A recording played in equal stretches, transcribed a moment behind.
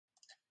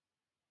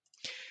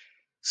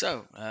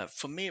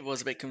For me, it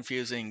was a bit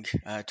confusing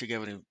to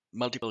go into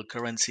multiple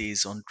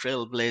currencies on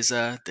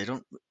Trailblazer. They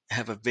don't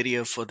have a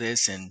video for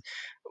this, and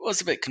I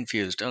was a bit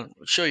confused. I'll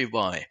show you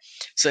why.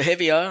 So here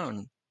we are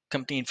on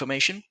company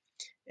information.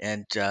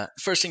 And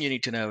first thing you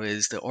need to know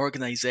is the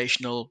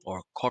organizational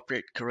or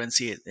corporate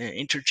currency,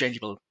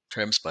 interchangeable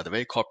terms, by the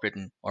way, corporate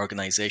and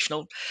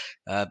organizational.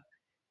 Uh,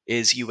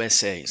 is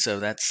USA. So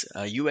that's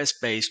a US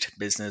based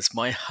business.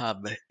 My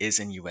hub is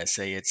in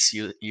USA. It's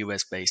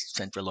US based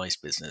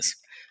centralized business.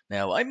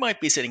 Now, I might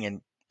be sitting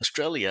in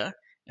Australia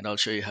and I'll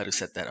show you how to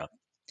set that up.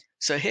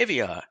 So here we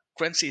are,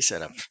 currency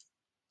setup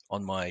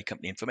on my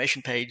company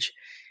information page.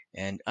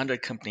 And under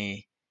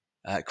company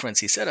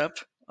currency setup,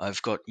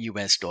 I've got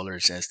US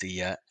dollars as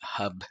the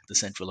hub, the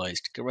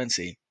centralized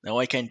currency. Now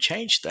I can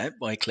change that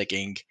by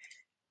clicking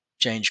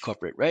change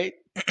corporate rate,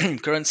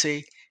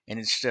 currency, and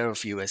instead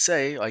of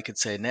USA, I could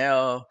say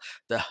now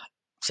the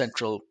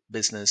central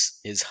business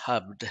is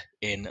hubbed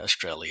in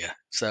Australia.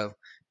 So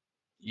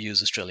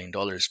use Australian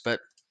dollars,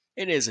 but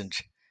it isn't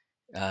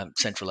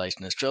centralized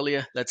in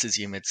Australia. Let's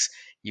assume it's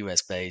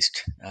US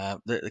based.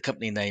 The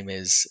company name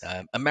is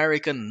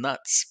American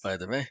Nuts, by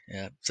the way.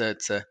 Yeah, so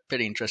it's a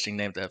pretty interesting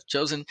name to have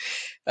chosen.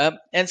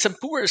 And some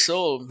poor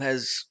soul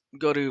has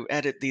got to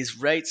edit these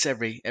rates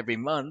every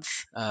month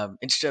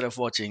instead of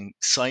watching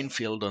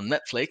Seinfeld on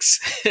Netflix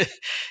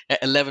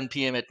at 11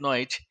 p.m. at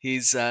night.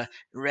 He's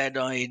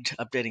red-eyed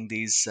updating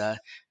these.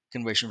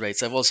 Conversion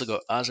rates. I've also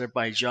got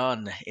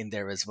Azerbaijan in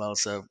there as well,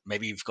 so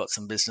maybe you've got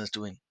some business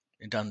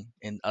done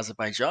in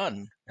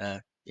Azerbaijan,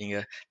 being a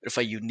bit of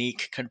a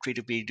unique country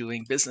to be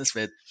doing business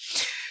with.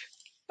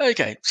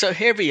 Okay, so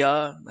here we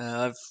are.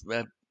 I've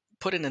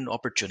put in an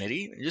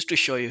opportunity just to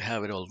show you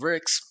how it all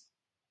works.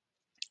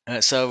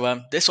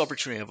 This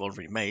opportunity I've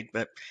already made,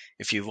 but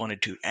if you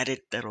wanted to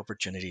edit that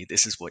opportunity,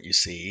 this is what you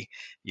see.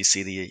 You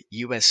see the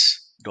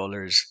US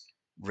dollars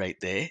right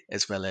there,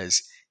 as well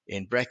as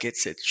in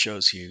brackets, it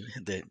shows you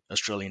the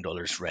Australian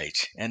dollars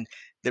rate. And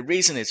the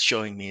reason it's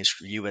showing me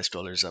US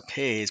dollars up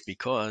here is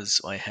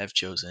because I have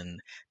chosen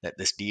that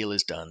this deal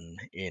is done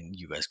in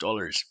US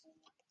dollars.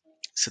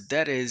 So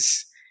that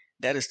is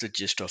the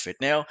gist of it.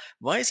 Now,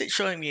 why is it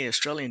showing me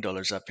Australian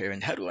dollars up here,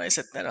 and how do I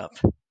set that up?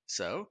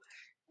 So,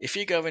 if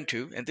you go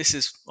into, and this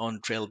is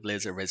on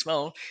Trailblazer as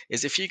well,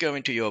 is if you go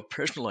into your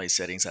personalized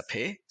settings up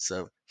here,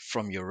 so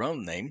from your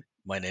own name,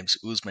 my name's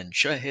Usman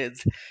Shahid,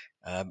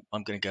 I'm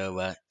going to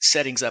go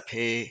settings up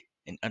here,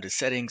 and under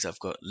settings, I've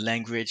got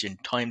language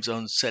and time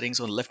zone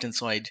settings on the left hand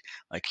side.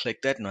 I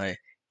click that and I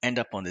end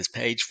up on this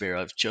page where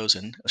I've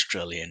chosen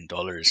Australian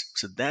dollars.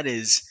 So that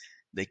is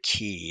the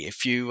key.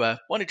 If you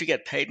wanted to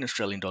get paid in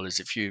Australian dollars,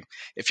 if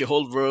your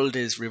whole world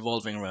is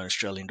revolving around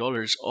Australian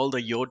dollars, although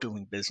you're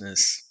doing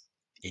business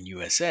in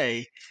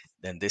USA,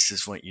 then this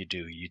is what you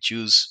do. You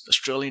choose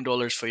Australian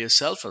dollars for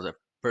yourself at a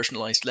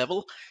personalized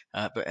level,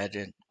 but at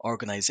an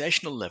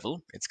organizational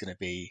level, it's going to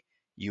be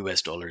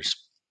US dollars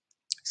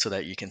so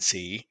that you can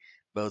see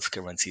both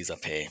currencies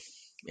up here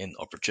in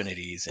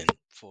opportunities and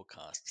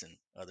forecasts and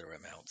other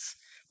amounts.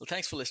 Well,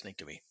 thanks for listening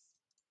to me.